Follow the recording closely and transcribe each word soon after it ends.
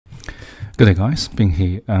Good day, guys. Bing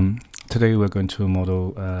here. Today we're going to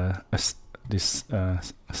model this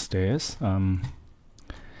stairs.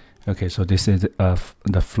 Okay, so this is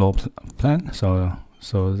the floor plan. So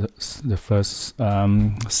the first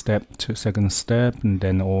step to second step, and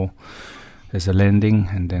then there's a landing,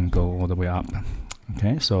 and then go all the way up.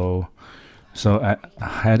 Okay, so I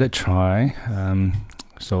had a try.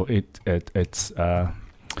 So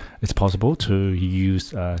it's possible to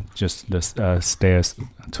use just the stairs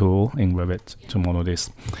tool in Revit to model this.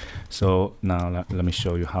 So now let me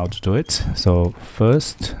show you how to do it. So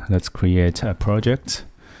first, let's create a project.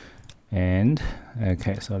 And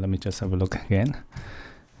okay, so let me just have a look again.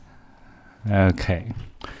 Okay,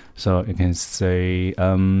 so you can say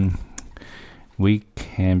we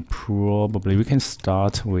can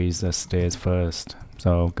start with the stairs first.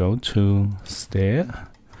 So go to Stair.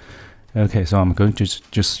 Okay, so I'm going to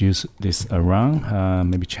just use this around,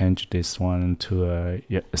 maybe change this one to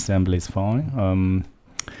yeah, assembly is fine,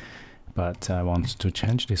 but I want to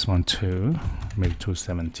change this one to maybe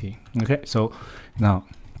 270. Okay, so now,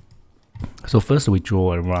 so first we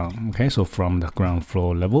draw around. Okay, so from the ground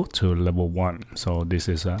floor level to level 1. So this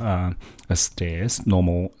is a stairs,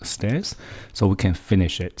 normal stairs, so we can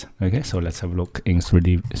finish it. Okay, so let's have a look in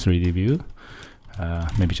 3D view.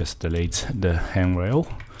 Maybe just delete the handrail.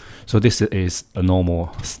 So this is a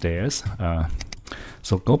normal stairs.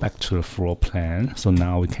 So go back to the floor plan. So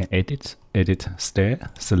now we can edit stair,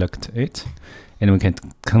 select it, and we can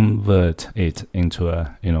convert it into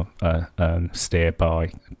a stair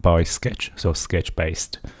by sketch. So sketch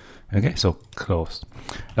based. Okay, so close.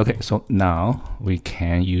 Okay, so now we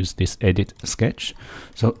can use this edit sketch.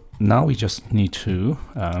 So now we just need to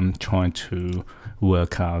try to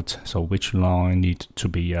work out which line need to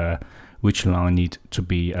be a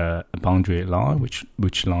boundary line,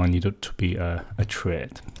 which line needed to be a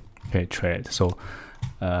tread. Okay, tread. So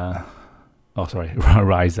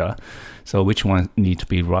riser. So which one need to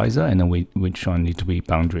be riser, and then which one need to be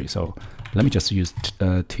boundary. So let me just use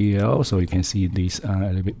TL so you can see these a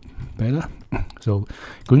little bit better. So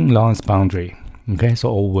green line's boundary. Okay, so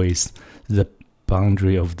always the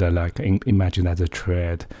boundary of the, imagine that's a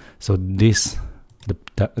tread. So this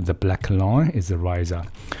the black line is the riser.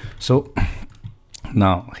 So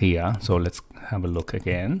now here, so let's have a look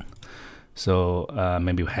again. So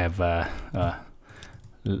maybe we have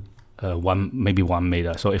maybe 1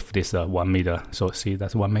 meter. So if this 1 meter, so see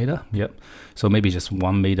that's 1 meter. Yep. So maybe just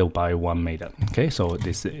 1 meter by 1 meter. Okay. So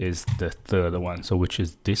this is the third one. So which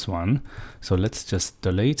is this one. So let's just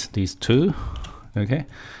delete these two. Okay.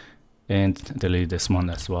 And delete this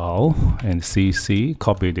one as well. And CC,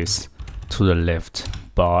 copy this to the left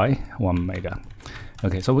by 1 meter.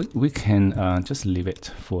 Okay, so we can just leave it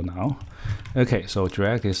for now. Okay, so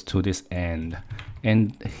drag this to this end,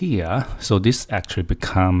 and here, so this actually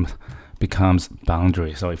becomes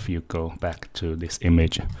boundary. So if you go back to this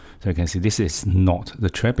image, so you can see this is not the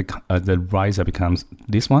tread. The riser becomes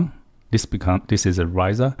this one. This is a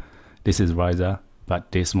riser. This is riser,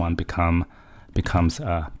 but this one becomes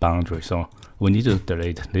a boundary. So we need to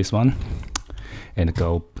delete this one and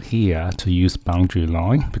go here to use boundary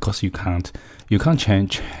line, because you can't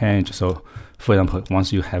change. So for example,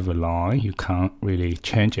 once you have a line, you can't really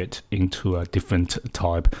change it into a different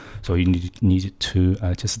type. So you need to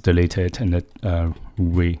just delete it and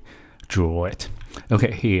redraw it.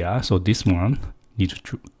 Okay, here, so this one need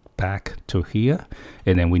to back to here,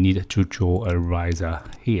 and then we need to draw a riser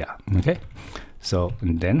here. Okay, so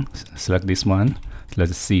and then select this one.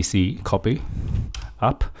 Let's CC copy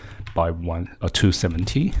up by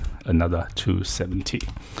 270, another 270,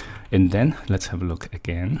 and then let's have a look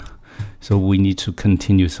again. So we need to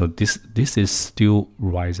continue. So this is still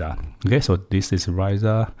riser. Okay, so this is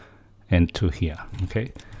riser and to here.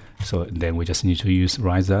 Okay, so then we just need to use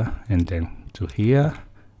riser and then to here.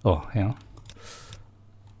 Oh, hang on.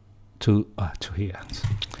 To here.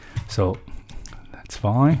 So that's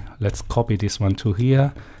fine. Let's copy this one to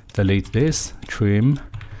here. Delete this, trim,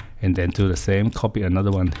 and then do the same. Copy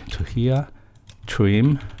another one to here,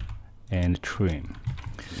 trim, and trim.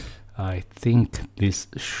 I think this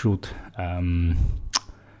should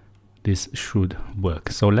work.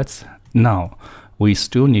 So let's now. We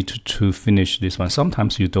still need to finish this one.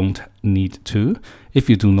 Sometimes you don't need to. If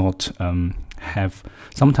you do not have,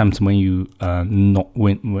 sometimes when you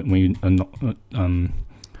when you are not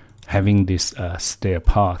having this stair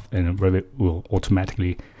path, and Revit will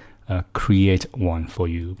automatically create one for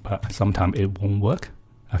you, but sometimes it won't work.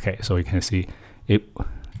 Okay, so you can see it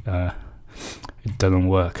doesn't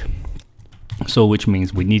work. So which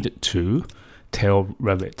means we need to tell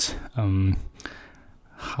Revit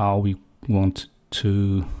how we want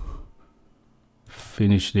to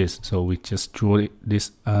finish this. So we just draw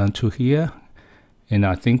this to here, and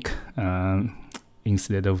I think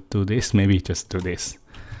instead of do this, maybe just do this.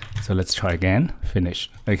 So let's try again. Finish.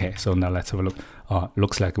 Okay, so now let's have a look.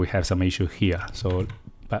 Looks like we have some issue here. So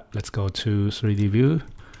but let's go to 3D view.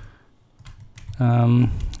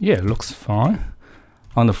 Yeah, it looks fine.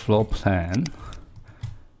 On the floor plan,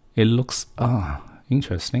 it looks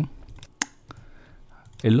interesting.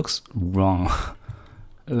 It looks wrong.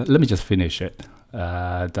 Let me just finish it.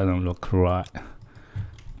 Doesn't look right.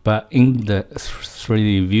 But in the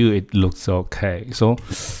 3D view, it looks okay. So,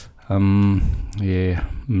 yeah,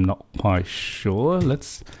 I'm not quite sure.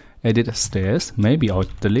 Let's edit stairs. Maybe I'll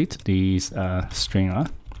delete these stringer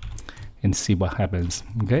and see what happens.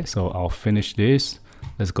 Okay, so I'll finish this.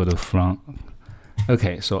 Let's go to front.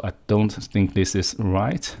 Okay, so I don't think this is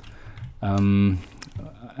right.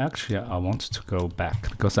 Actually, I want to go back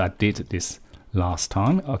because I did this last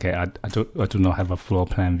time. Okay, I do not have a floor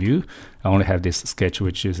plan view. I only have this sketch,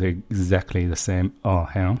 which is exactly the same. Oh,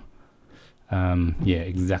 hang on. Yeah,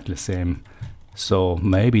 exactly the same. So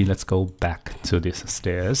maybe let's go back to this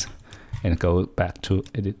stairs and go back to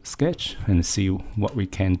edit sketch and see what we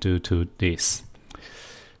can do to this.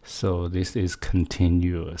 So this is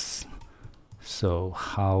continuous. So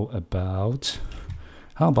how about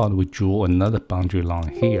we draw another boundary line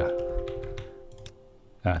here?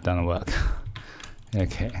 Doesn't work.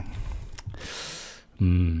 Okay.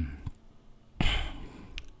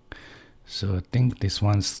 So I think this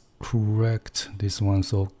one's correct. This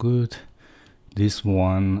one's all good. This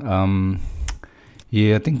one,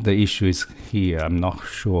 yeah, I think the issue is here. I'm not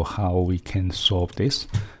sure how we can solve this,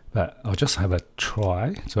 but I'll just have a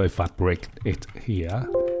try. So if I break it here,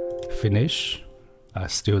 finish,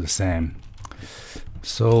 still the same.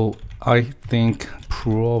 So I think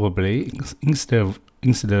probably instead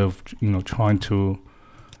of trying to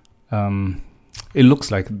it looks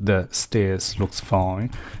like the stairs looks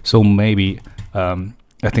fine, so maybe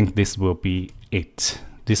I think this will be it.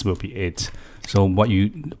 So what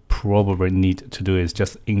you probably need to do is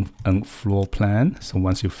just in floor plan. So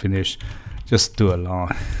once you finish, just do a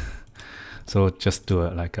line. So just do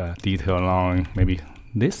it like a detail line, maybe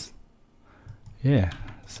this. Yeah,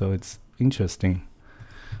 so it's interesting.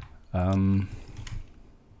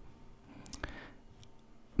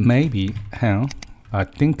 Maybe how I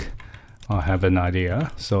think I have an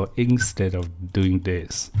idea. So instead of doing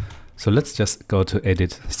this, so let's just go to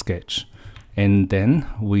edit sketch, and then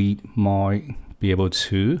we might be able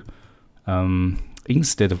to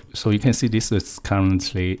instead of, so you can see this is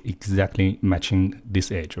currently exactly matching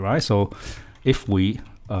this edge, right? So if we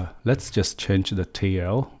let's just change the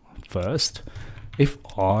TL first. If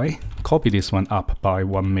I copy this one up by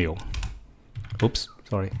 1 mil, oops,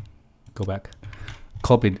 sorry, go back,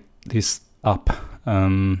 copy this up,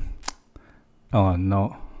 oh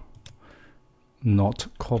no, not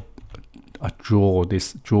copy,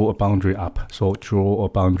 draw a boundary up, so draw a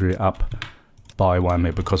boundary up by 1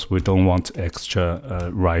 mil because we don't want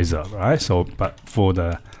extra riser, right? So but for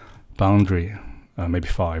the boundary maybe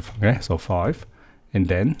 5, okay, so 5, and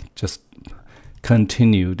then just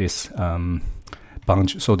continue this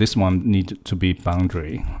boundary. So this one needs to be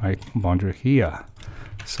boundary, right? Boundary here.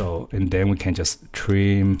 So and then we can just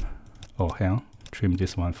trim, trim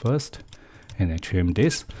this one first, and then trim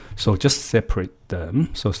this. So just separate them.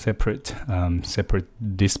 So separate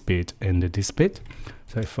this bit and this bit.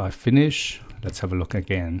 So if I finish, let's have a look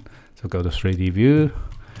again. So go to 3D view,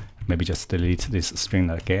 maybe just delete this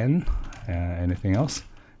string again. Anything else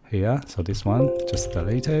here? So this one, just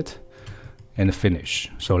delete it and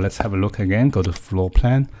finish. So let's have a look again. Go to floor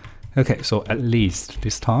plan. Okay, so at least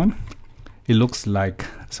this time it looks like,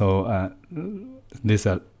 so there's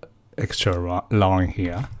a extra line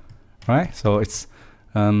here, right? So it's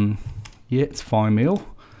yeah, it's 5 mil,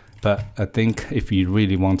 but I think if you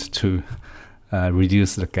really want to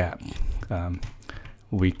reduce the gap,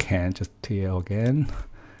 we can just TL again.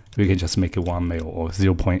 We can just make it 1 mil or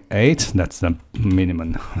 0.8. That's the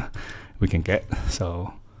minimum we can get.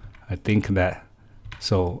 So I think that,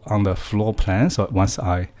 so on the floor plan, so once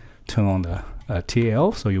I turn on the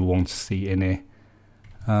TL, so you won't see any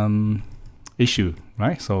issue,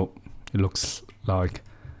 right? So it looks like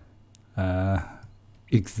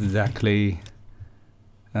exactly,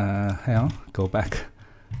 hang on, go back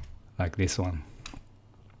like this one.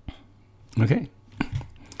 Okay,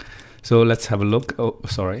 so let's have a look. Oh,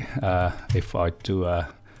 sorry, if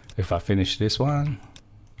I finish this one,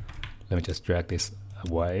 let me just drag this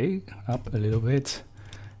way up a little bit.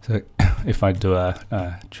 So if I do a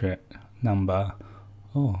number,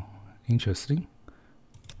 oh, interesting.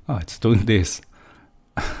 Oh, it's doing this.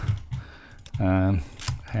 Hang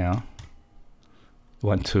on.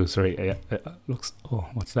 1, 2, 3. Looks. Oh,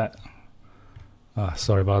 what's that?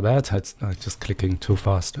 Sorry about that. It's just clicking too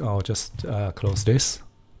fast. I'll just close this.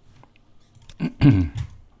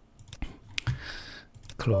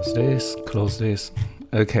 Close this. Close this.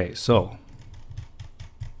 Okay, so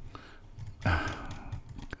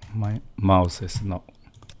my mouse is not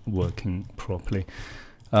working properly.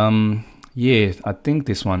 Yeah, I think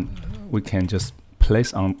this one we can just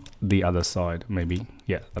place on the other side. Maybe.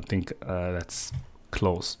 Yeah, I think that's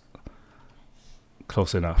close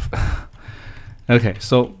enough. Okay,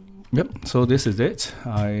 so yep, so this is it.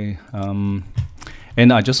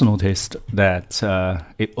 And I just noticed that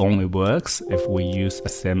it only works if we use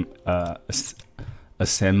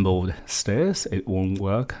assembled stairs. It won't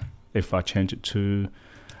work if I change it to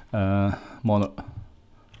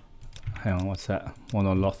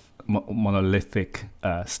monolithic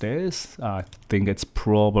stairs. I think it's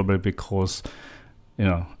probably because, you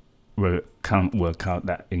know, we can't work out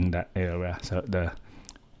that in that area. So the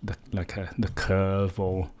curve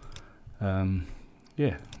or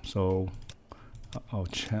yeah. So I'll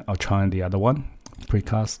try the other one.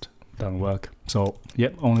 Precast doesn't work. So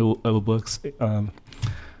yep, only works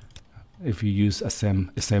if you use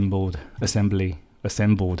assembled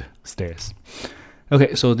stairs.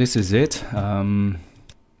 Okay, so this is it.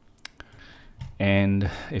 And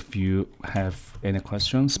if you have any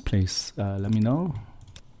questions, please let me know.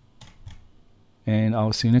 And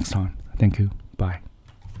I'll see you next time. Thank you. Bye.